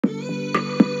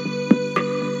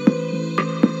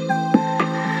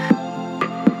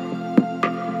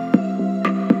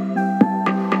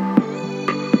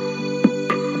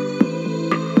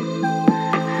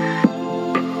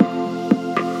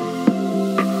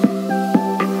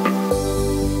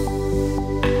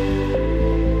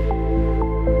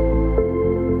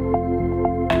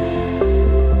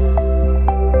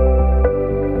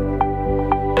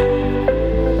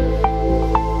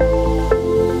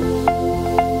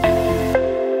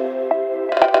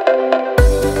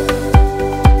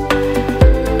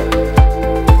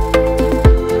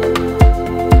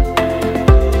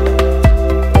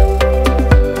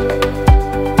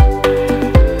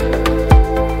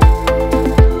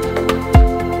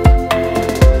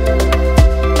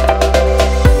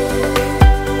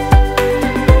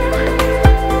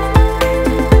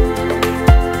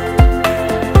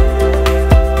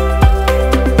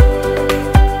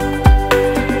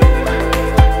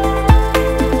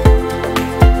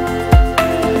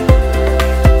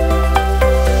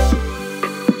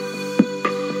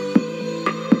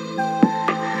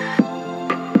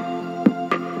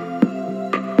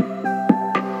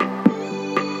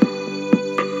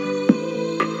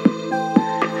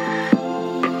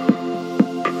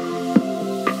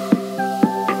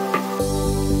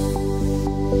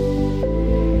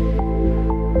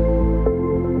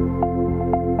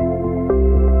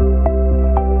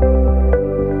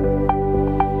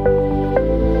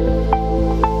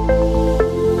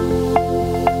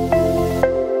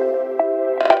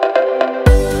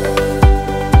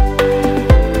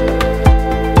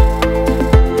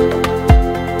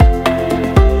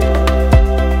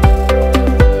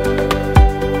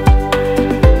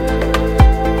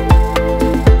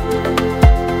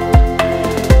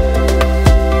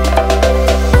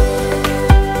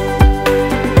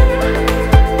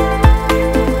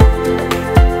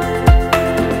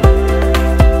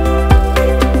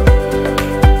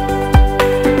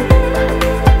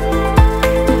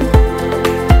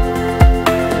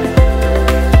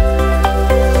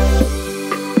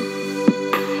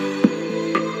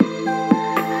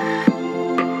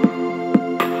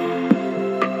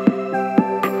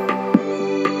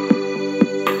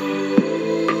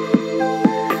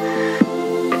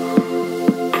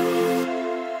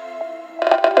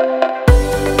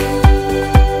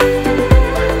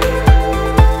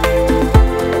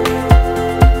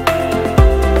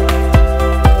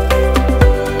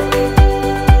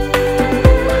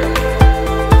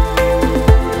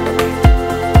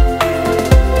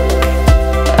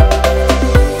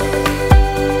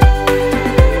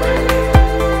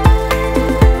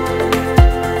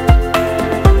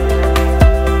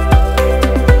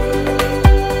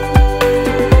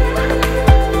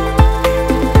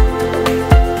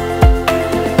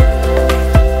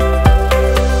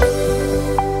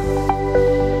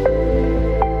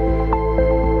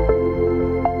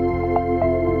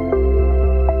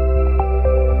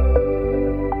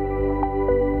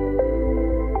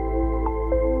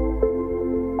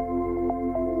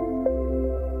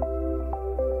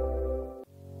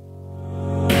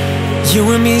You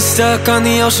and me stuck on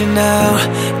the ocean now,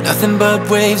 nothing but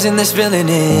waves in this filling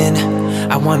in.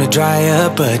 I wanna dry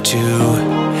up but you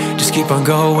just keep on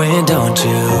going, don't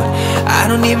you? I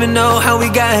don't even know how we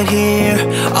got here,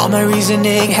 all my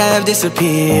reasoning have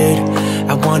disappeared.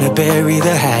 I wanna bury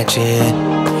the hatchet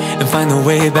and find the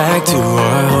way back to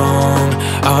our home,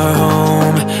 our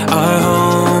home, our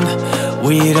home.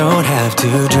 We don't have to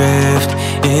drift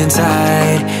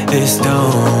inside this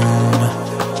dome.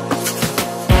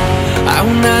 I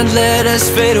will not let us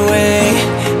fade away.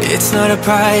 It's not a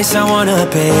price I wanna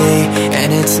pay,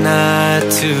 and it's not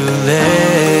too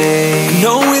late.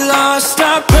 No, we lost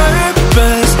our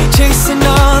purpose, chasing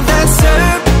all that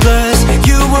surplus.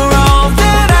 You were all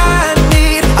that I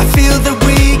need. I feel that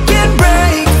we can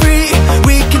break free.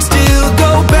 We can still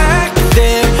go back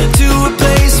there to a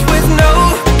place with no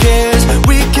cares.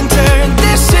 We can turn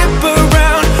this ship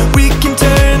around. We can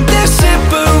turn this ship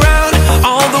around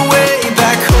all the way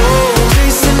back home.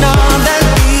 Chasing all that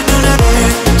we don't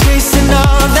have, chasing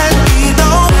all that we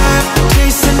don't have,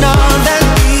 chasing all that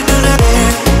we don't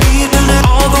have,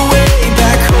 all the way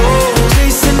back home.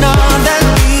 Chasing all that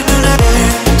we don't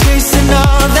have, chasing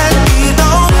all that we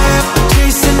don't have,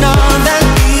 chasing all that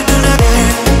we don't have.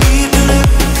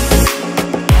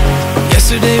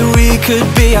 Yesterday we could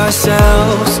be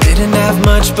ourselves, didn't have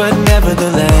much but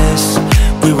nevertheless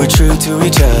we were true to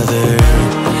each other,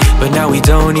 but now we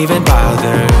don't even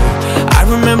bother. I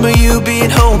remember you being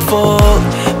hopeful,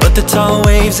 but the tall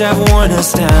waves have worn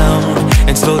us down,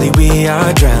 and slowly we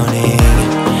are drowning.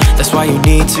 That's why you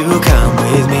need to come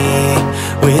with me,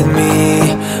 with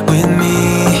me, with me.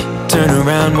 Turn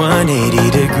around 180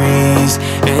 degrees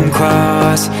and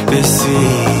cross the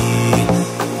sea.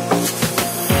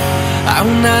 I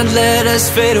will not let us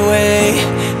fade away.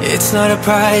 It's not a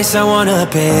price I wanna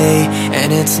pay,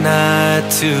 and it's not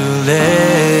too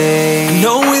late.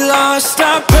 No, we lost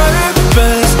our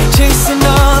purpose, chasing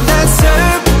all that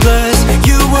surplus.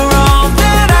 You were all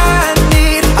that I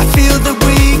need. I feel that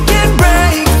we can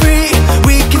break free.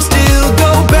 We can still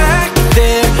go back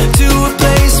there to a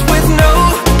place with no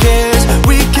cares.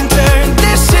 We can turn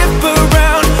this ship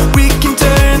around. We can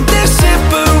turn this ship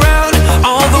around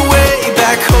all the way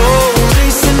back home.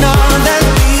 Chasing all that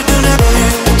we don't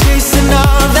have, chasing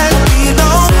all that we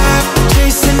don't have,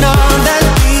 chasing all that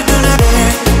we don't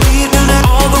have,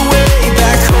 all the way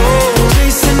back home.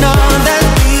 Chasing all that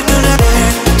we don't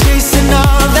have, chasing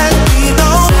all that we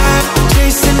don't have,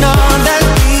 chasing all that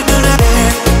we don't have.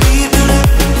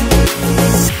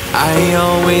 I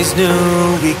always knew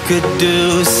we could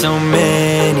do so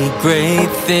many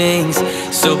great things,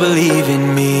 so believe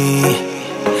in me,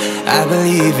 I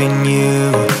believe in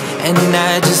you. And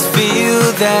I just feel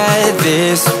that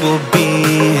this will be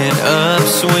an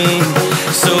upswing,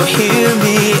 so hear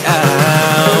me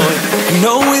out.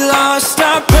 No, we lost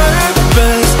our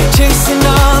purpose, chasing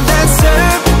all that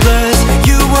surplus.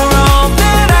 You were all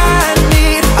that I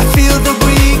need. I feel that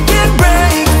we can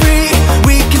break free.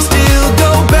 We can still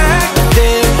go back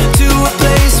there to a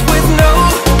place with no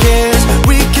cares.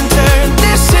 We can turn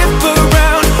this ship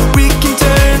around. We can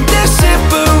turn this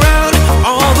ship around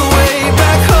all the way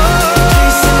back home.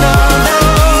 Chasing all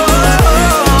that we don't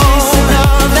have, chasing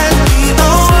all that we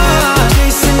don't have,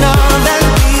 chasing all that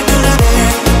we don't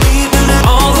have,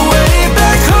 all the way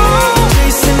back home.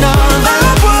 Chasing all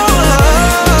that we don't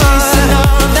have, chasing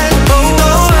all that we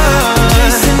don't have,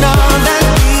 chasing all that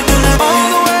we don't have, all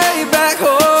the way back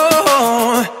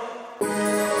home.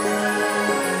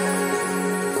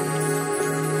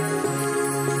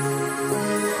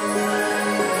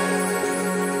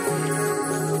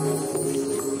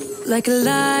 Like a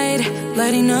light,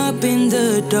 lighting up in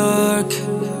the dark.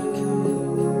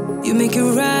 You make it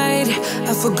right,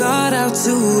 I forgot how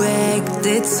to act.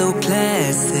 It's so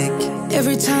classic.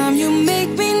 Every time you make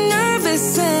me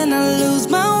nervous and I lose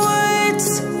my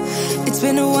words. It's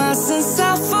been a while since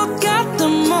I forgot the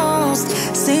most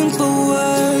simple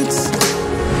words.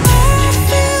 I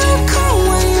feel calm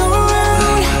when you're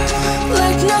around,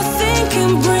 like nothing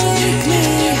can break me.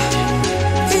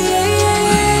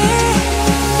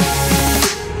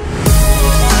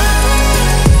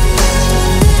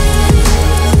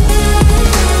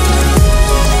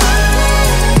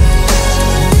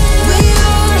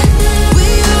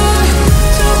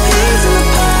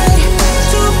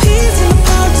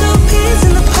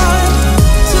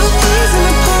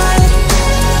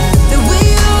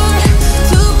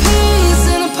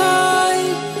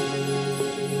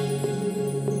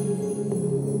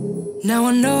 Now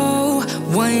I know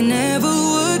why it never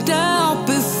worked out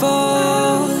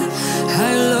before.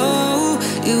 Hello,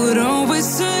 it would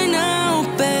always turn